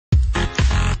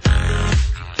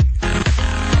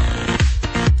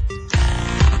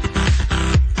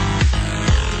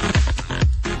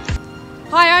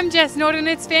Jess Norton.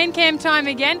 It's fan cam time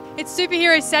again. It's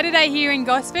Superhero Saturday here in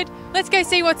Gosford. Let's go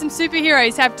see what some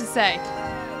superheroes have to say.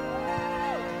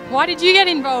 Why did you get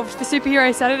involved for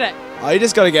Superhero Saturday? Oh, you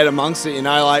just got to get amongst it, you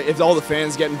know, like if all the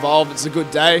fans get involved, it's a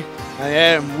good day. And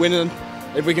yeah, winning,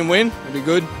 if we can win, it'll be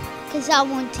good. Because I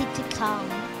wanted to come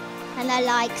and I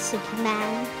like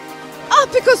Superman. Oh,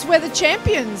 because we're the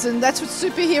champions and that's what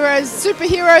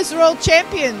superheroes are all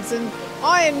champions, and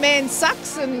Iron Man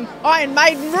sucks and Iron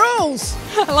Maiden rules.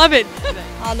 I love it.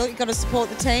 Oh, look, you've got to support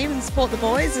the team and support the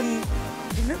boys and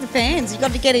the fans. You've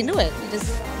got to get into it.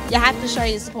 You have to show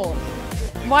your support.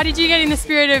 Why did you get in the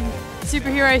spirit of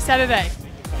Superhero Saturday?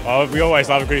 Oh, we always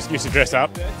love a good excuse to dress up.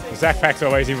 Zach Pack's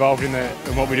always involved in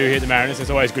what we do here at the Mariners.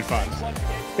 It's always good fun.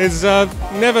 There's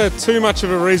never too much of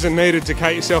a reason needed to coat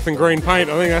yourself in green paint.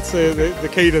 I think that's the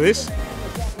key to this.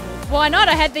 Why not?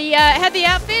 I had the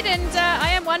outfit and I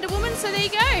am Wonder Woman, so there you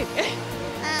go.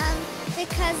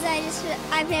 Because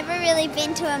I've never really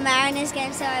been to a Mariners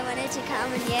game, so I wanted to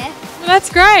come, and yeah. Well,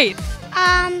 that's great.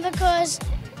 Because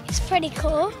it's pretty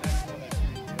cool.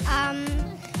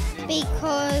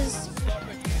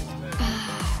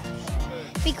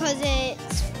 Because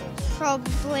it's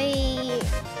probably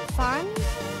fun.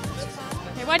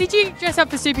 Okay, why did you dress up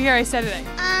for Superhero Saturday?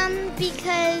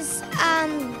 Because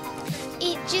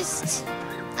it just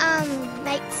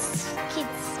makes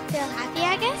kids feel happy,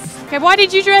 I guess. Okay, why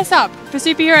did you dress up for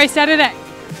Superhero Saturday?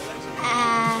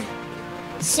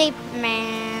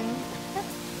 Superman.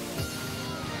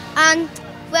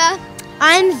 Well,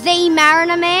 I'm the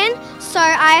Mariner Man, so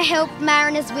I help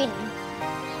Mariners win.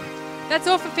 That's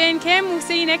all for Fan Cam. We'll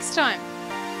see you next time.